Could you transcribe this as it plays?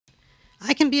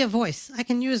I can be a voice. I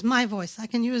can use my voice. I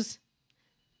can use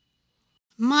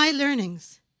my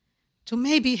learnings to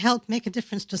maybe help make a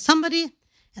difference to somebody,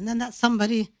 and then that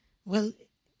somebody will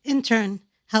in turn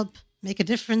help make a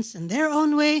difference in their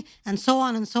own way, and so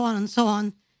on and so on and so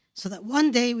on, so that one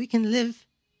day we can live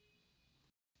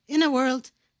in a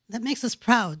world that makes us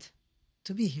proud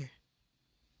to be here.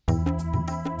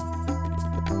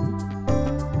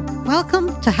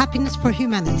 Welcome to Happiness for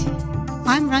Humanity.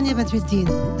 I'm Rania Badruddin,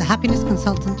 the happiness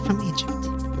consultant from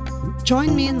Egypt.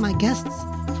 Join me and my guests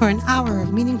for an hour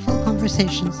of meaningful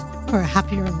conversations for a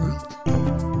happier world.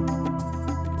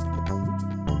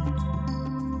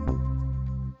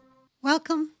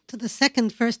 Welcome to the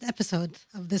first episode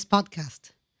of this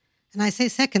podcast. And I say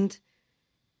second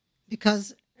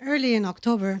because early in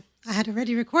October, I had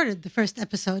already recorded the first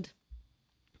episode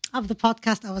of the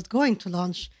podcast I was going to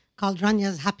launch called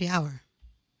Rania's Happy Hour.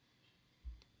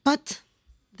 But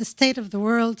the state of the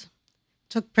world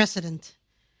took precedent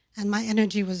and my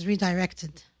energy was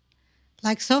redirected.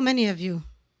 Like so many of you,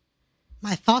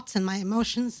 my thoughts and my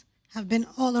emotions have been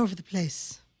all over the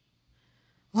place.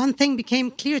 One thing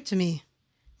became clear to me.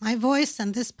 My voice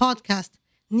and this podcast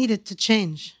needed to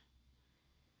change.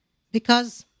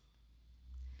 Because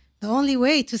the only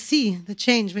way to see the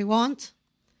change we want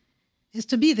is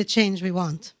to be the change we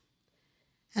want.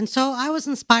 And so I was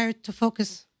inspired to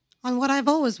focus on what I've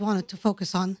always wanted to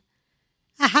focus on,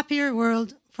 a happier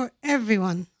world for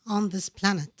everyone on this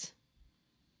planet.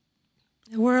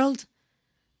 A world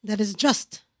that is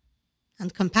just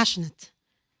and compassionate.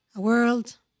 A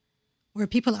world where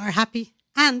people are happy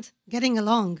and getting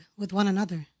along with one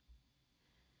another.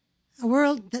 A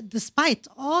world that despite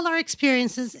all our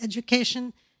experiences,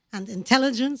 education, and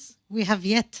intelligence, we have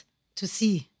yet to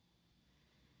see.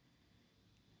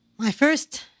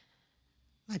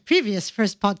 My previous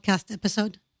first podcast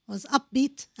episode was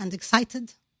upbeat and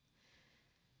excited,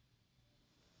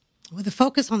 with a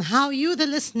focus on how you, the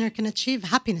listener, can achieve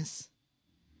happiness.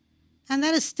 And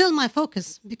that is still my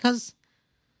focus, because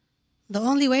the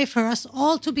only way for us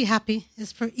all to be happy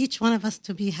is for each one of us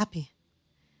to be happy.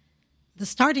 The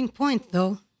starting point,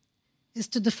 though, is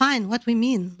to define what we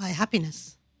mean by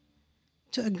happiness,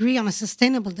 to agree on a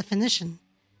sustainable definition,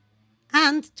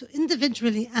 and to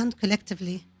individually and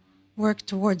collectively work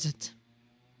towards it.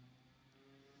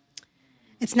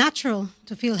 It's natural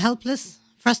to feel helpless,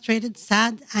 frustrated,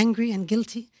 sad, angry, and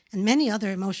guilty, and many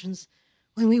other emotions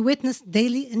when we witness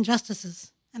daily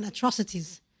injustices and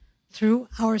atrocities through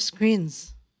our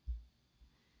screens.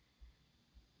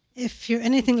 If you're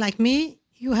anything like me,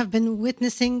 you have been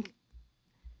witnessing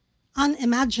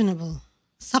unimaginable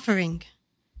suffering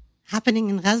happening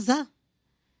in Gaza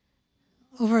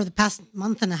over the past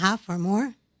month and a half or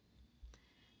more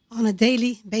on a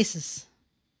daily basis.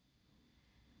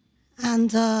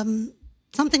 And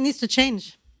something needs to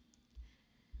change.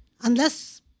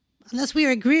 Unless we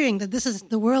are agreeing that this is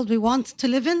the world we want to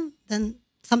live in, then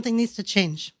something needs to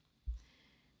change.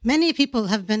 Many people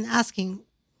have been asking,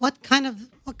 what kind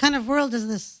of world is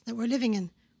this that we're living in?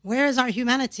 Where is our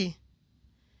humanity?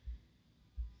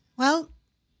 Well,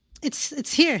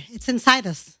 it's here. It's inside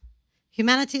us.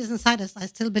 Humanity is inside us. I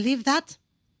still believe that.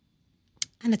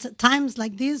 And it's at times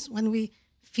like these when we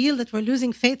feel that we're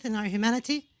losing faith in our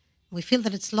humanity, we feel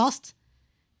that it's lost,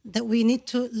 that we need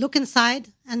to look inside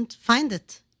and find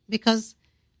it, because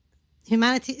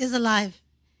humanity is alive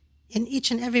in each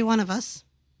and every one of us,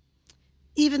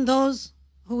 even those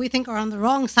who we think are on the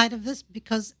wrong side of this,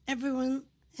 because everyone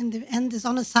in the end is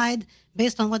on a side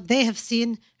based on what they have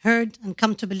seen, heard, and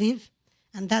come to believe,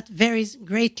 and that varies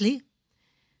greatly.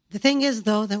 The thing is,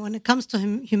 though, that when it comes to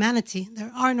humanity,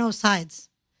 there are no sides.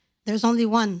 There's only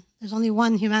one. There's only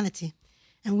one humanity,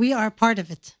 and we are part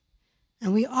of it,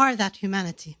 and we are that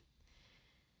humanity.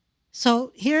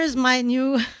 So here is my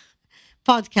new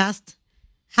podcast,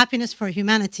 Happiness for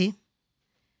Humanity.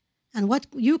 And what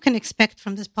you can expect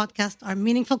from this podcast are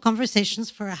meaningful conversations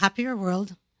for a happier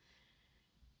world,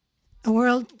 a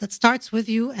world that starts with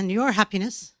you and your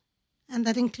happiness, and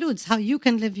that includes how you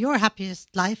can live your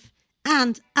happiest life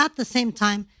and at the same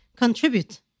time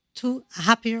contribute to a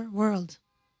happier world.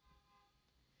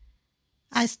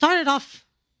 I started off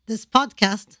this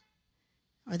podcast,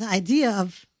 or the idea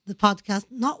of the podcast,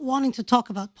 not wanting to talk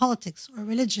about politics or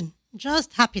religion,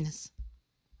 just happiness.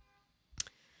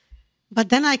 But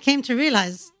then I came to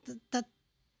realize that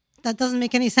doesn't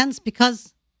make any sense,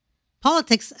 because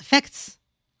politics affects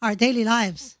our daily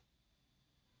lives.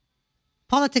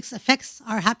 Politics affects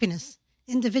our happiness,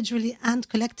 individually and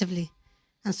collectively.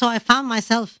 And so I found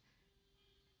myself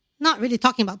not really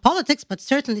talking about politics, but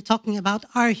certainly talking about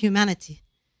our humanity.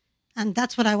 And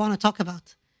that's what I want to talk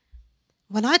about.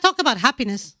 When I talk about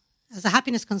happiness as a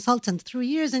happiness consultant through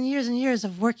years and years and years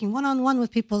of working one-on-one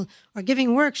with people or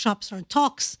giving workshops or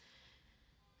talks,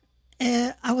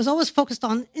 I was always focused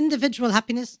on individual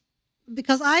happiness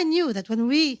because I knew that when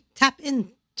we tap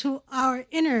into our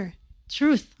inner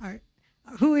truth,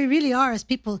 who we really are as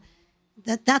people,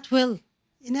 that will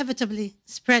inevitably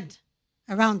spread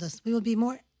around us. We will be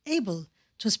more able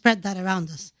to spread that around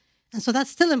us. And so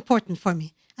that's still important for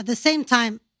me. At the same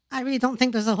time, I really don't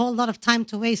think there's a whole lot of time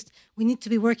to waste. We need to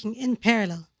be working in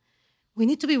parallel. We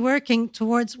need to be working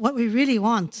towards what we really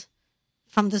want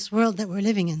from this world that we're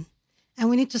living in. And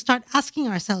we need to start asking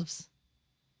ourselves,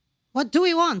 what do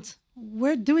we want?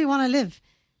 Where do we want to live?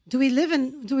 Do we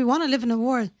want to live in a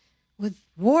war with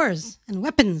wars and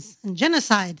weapons and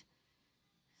genocide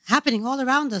happening all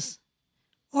around us?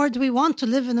 Or do we want to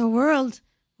live in a world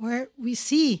where we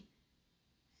see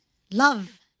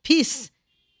love, peace,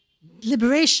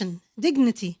 liberation,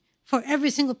 dignity for every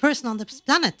single person on this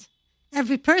planet?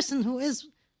 Every person who is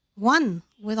one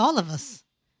with all of us.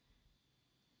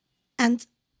 And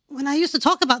when I used to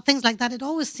talk about things like that, it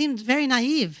always seemed very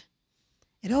naive.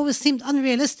 It always seemed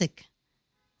unrealistic.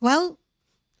 Well,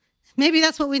 maybe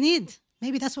that's what we need.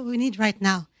 Maybe that's what we need right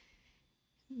now.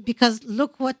 Because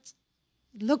look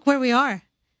where we are.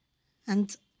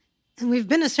 And we've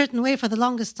been a certain way for the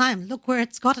longest time. Look where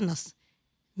it's gotten us.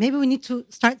 Maybe we need to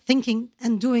start thinking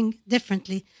and doing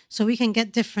differently so we can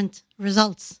get different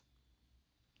results.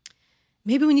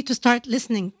 Maybe we need to start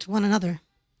listening to one another,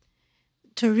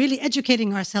 to really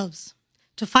educating ourselves,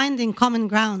 to finding common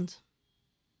ground.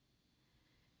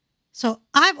 So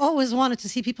I've always wanted to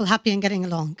see people happy and getting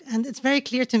along. And it's very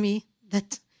clear to me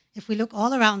that if we look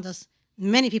all around us,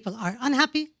 many people are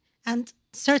unhappy, and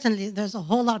certainly there's a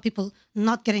whole lot of people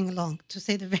not getting along, to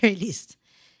say the very least.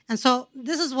 And so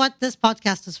this is what this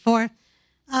podcast is for.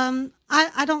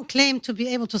 I don't claim to be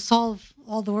able to solve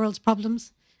all the world's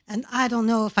problems, and I don't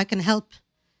know if I can help,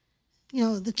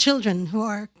 the children who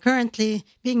are currently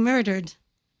being murdered.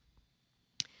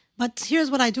 But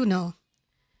here's what I do know.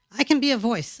 I can be a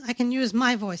voice. I can use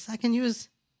my voice. I can use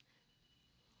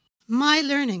my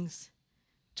learnings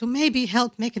to maybe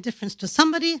help make a difference to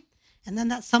somebody, and then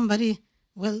that somebody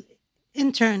will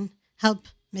in turn help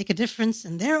make a difference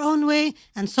in their own way,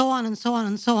 and so on and so on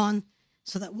and so on,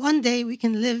 so that one day we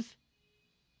can live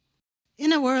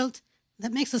in a world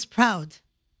that makes us proud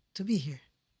to be here.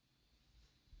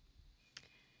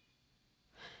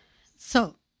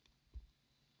 So,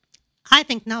 I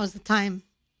think now is the time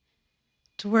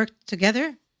to work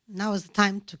together. Now is the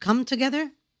time to come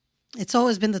together. It's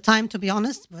always been the time, to be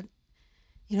honest, but,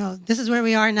 this is where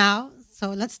we are now.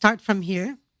 So let's start from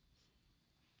here.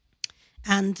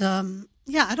 And,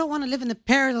 I don't want to live in a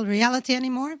parallel reality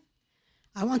anymore.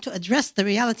 I want to address the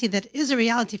reality that is a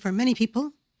reality for many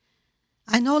people.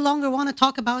 I no longer want to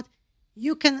talk about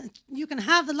you can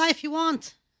have the life you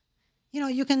want.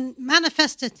 You can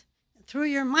manifest it through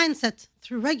your mindset,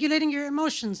 through regulating your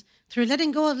emotions, through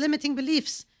letting go of limiting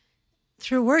beliefs,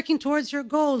 through working towards your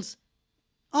goals.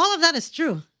 All of that is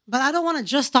true, but I don't want to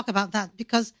just talk about that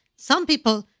because some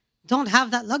people don't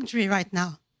have that luxury right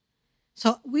now.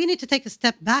 So we need to take a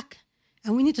step back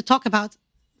and we need to talk about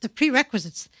the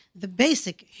prerequisites, the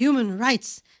basic human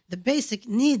rights, the basic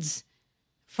needs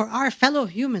for our fellow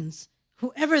humans,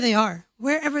 whoever they are,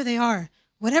 wherever they are,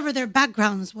 whatever their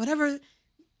backgrounds,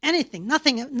 anything,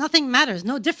 nothing matters.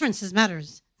 No differences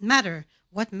matter.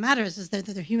 What matters is that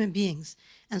they're human beings.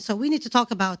 And so we need to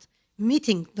talk about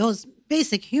meeting those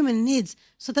basic human needs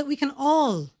so that we can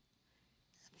all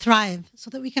thrive,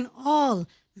 so that we can all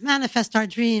manifest our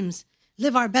dreams,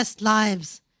 live our best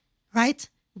lives, right?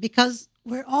 Because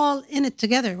we're all in it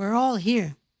together. We're all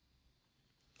here.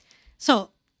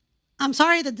 So I'm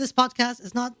sorry that this podcast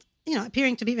is not,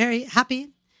 appearing to be very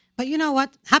happy. But you know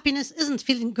what? Happiness isn't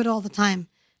feeling good all the time.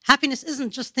 Happiness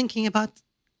isn't just thinking about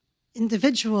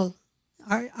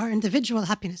our individual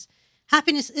happiness.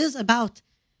 Happiness is about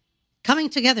coming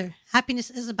together. Happiness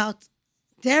is about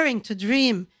daring to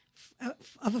dream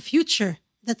of a future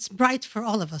that's bright for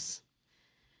all of us.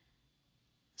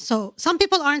 So some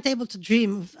people aren't able to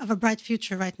dream of a bright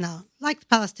future right now, like the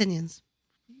Palestinians.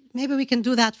 Maybe we can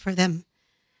do that for them.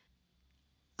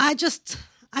 I just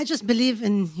believe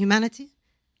in humanity.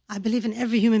 I believe in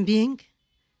every human being,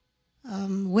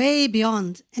 way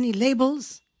beyond any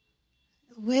labels,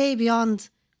 way beyond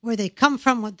where they come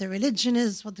from, what their religion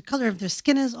is, what the color of their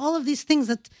skin is, all of these things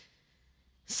that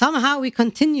somehow we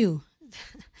continue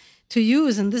to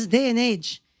use in this day and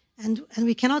age. And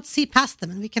we cannot see past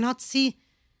them, and we cannot see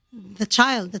the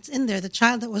child that's in there, the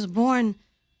child that was born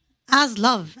as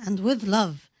love and with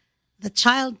love, the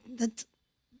child that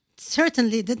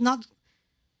certainly did not,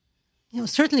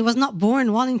 certainly was not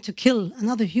born wanting to kill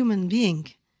another human being.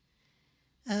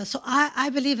 So I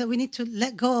believe that we need to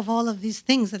let go of all of these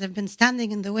things that have been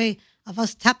standing in the way of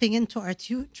us tapping into our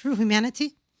true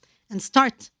humanity and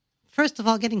start, first of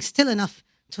all, getting still enough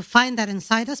to find that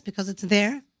inside us because it's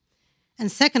there.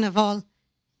 And second of all,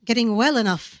 getting well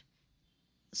enough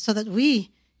so that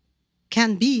we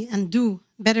can be and do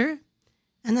better.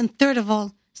 And then third of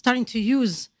all, starting to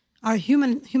use our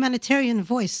humanitarian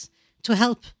voice to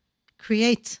help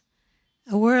create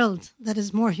a world that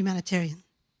is more humanitarian.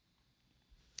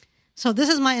 So this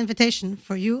is my invitation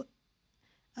for you.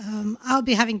 I'll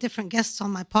be having different guests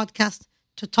on my podcast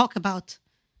to talk about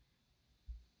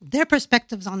their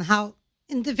perspectives on how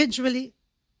individually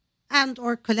and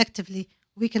or collectively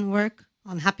we can work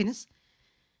on happiness.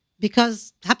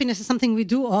 Because happiness is something we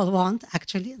do all want,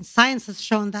 actually, and science has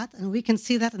shown that, and we can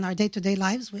see that in our day-to-day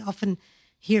lives. We often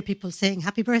hear people saying,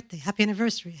 happy birthday, happy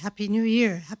anniversary, happy new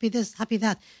year, happy this, happy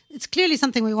that. It's clearly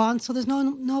something we want, so there's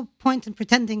no point in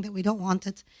pretending that we don't want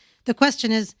it. The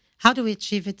question is, how do we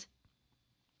achieve it?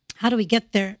 How do we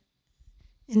get there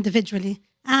individually?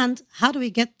 And how do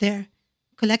we get there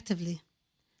collectively?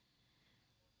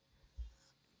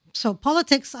 So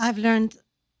politics, I've learned,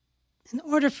 in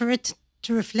order for it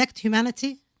to reflect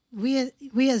humanity, we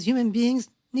as human beings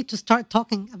need to start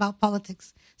talking about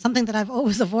politics, something that I've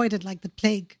always avoided like the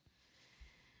plague.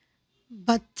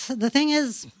 But the thing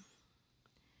is,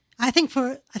 I think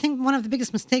one of the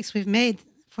biggest mistakes we've made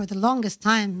for the longest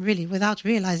time, really, without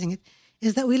realizing it,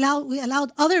 is that we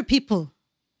allowed other people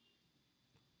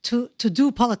to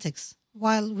do politics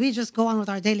while we just go on with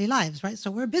our daily lives, right? So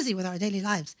we're busy with our daily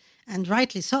lives, and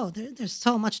rightly so. There's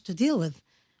so much to deal with.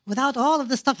 Without all of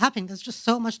this stuff happening, there's just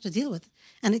so much to deal with.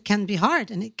 And it can be hard,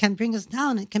 and it can bring us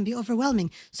down, it can be overwhelming.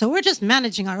 So we're just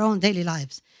managing our own daily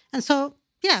lives. And so,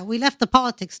 yeah, we left the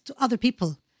politics to other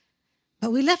people.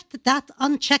 But we left that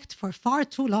unchecked for far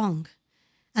too long.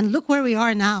 And look where we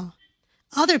are now.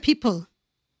 Other people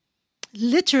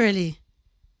literally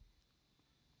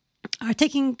are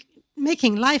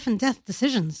making life and death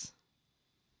decisions.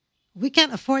 We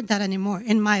can't afford that anymore,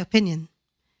 in my opinion.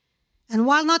 And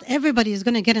while not everybody is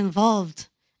going to get involved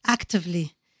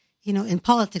actively, in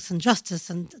politics and justice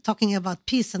and talking about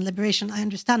peace and liberation, I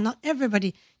understand not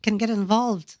everybody can get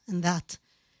involved in that.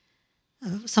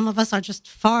 Some of us are just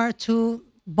far too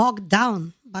bogged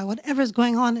down by whatever is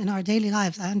going on in our daily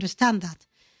lives. I understand that.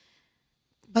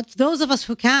 But those of us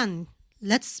who can,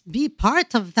 let's be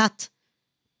part of that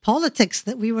politics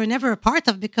that we were never a part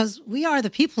of, because we are the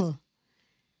people.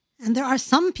 And there are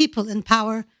some people in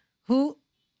power who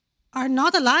are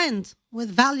not aligned with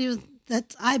values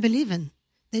that I believe in.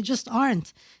 They just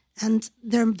aren't. And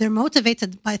they're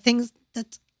motivated by things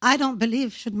that I don't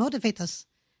believe should motivate us.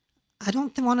 I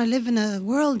don't want to live in a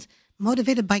world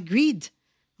motivated by greed,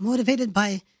 motivated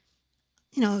by,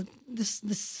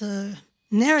 this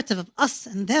narrative of us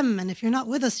and them. And if you're not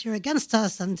with us, you're against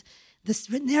us. And this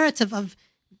narrative of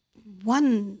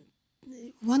one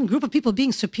group of people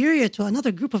being superior to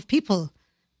another group of people.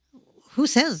 Who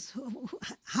says?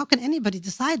 How can anybody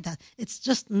decide that? It's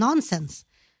just nonsense.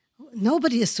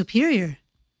 Nobody is superior.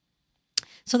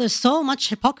 So there's so much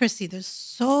hypocrisy. There's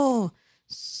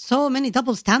so many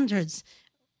double standards.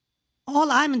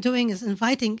 All I'm doing is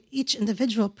inviting each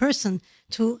individual person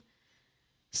to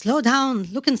slow down,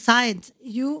 look inside.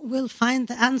 You will find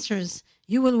the answers.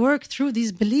 You will work through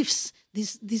these beliefs,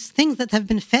 these things that have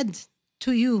been fed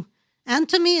to you. And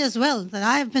to me as well, that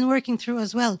I have been working through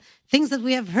as well. Things that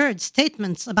we have heard,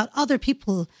 statements about other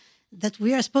people that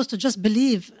we are supposed to just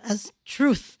believe as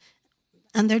truth.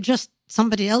 And they're just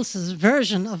somebody else's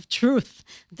version of truth.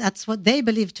 That's what they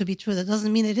believe to be true. That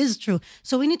doesn't mean it is true.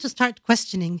 So we need to start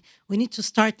questioning. We need to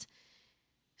start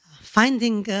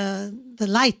finding the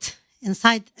light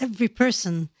inside every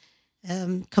person,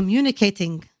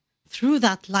 communicating through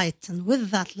that light and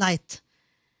with that light.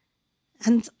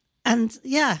 And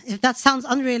yeah, if that sounds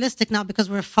unrealistic now because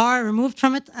we're far removed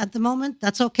from it at the moment,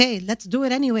 that's okay. Let's do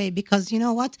it anyway, because you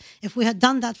know what? If we had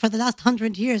done that for the last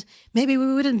 100 years, maybe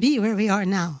we wouldn't be where we are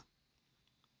now.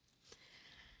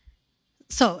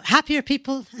 So happier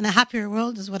people and a happier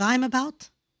world is what I'm about.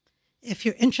 If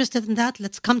you're interested in that,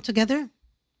 let's come together.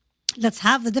 Let's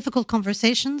have the difficult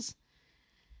conversations.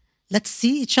 Let's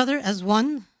see each other as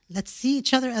one. Let's see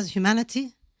each other as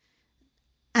humanity.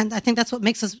 And I think that's what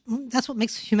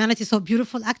makes humanity so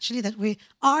beautiful, actually, that we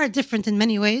are different in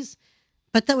many ways,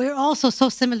 but that we're also so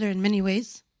similar in many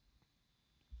ways.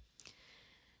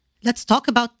 Let's talk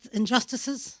about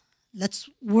injustices. Let's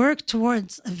work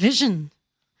towards a vision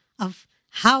of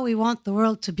how we want the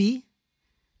world to be.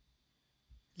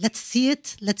 Let's see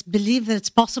it. Let's believe that it's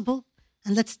possible.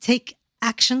 And let's take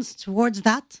actions towards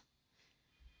that.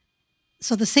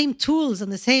 So the same tools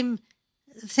and the same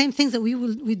things that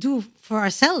we do for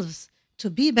ourselves to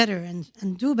be better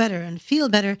and do better and feel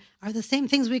better are the same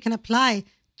things we can apply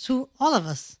to all of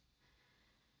us.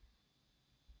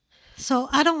 So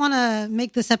I don't want to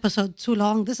make this episode too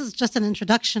long. This is just an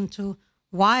introduction to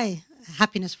why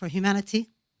Happiness for Humanity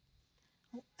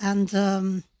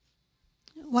and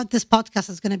what this podcast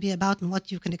is going to be about and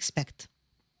what you can expect.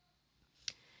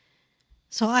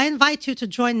 So I invite you to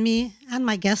join me and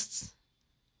my guests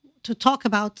to talk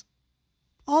about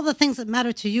all the things that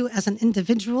matter to you as an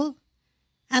individual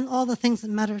and all the things that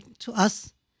matter to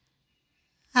us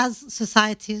as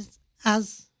societies,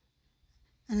 as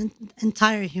an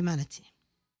entire humanity.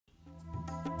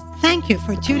 Thank you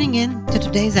for tuning in to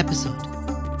today's episode.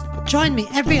 Join me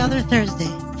every other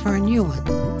Thursday for a new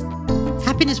one.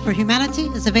 Happiness for Humanity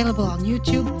is available on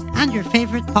YouTube and your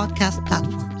favorite podcast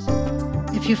platforms.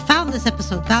 If you found this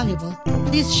episode valuable,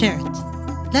 please share it.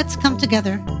 Let's come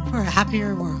together for a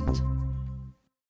happier world.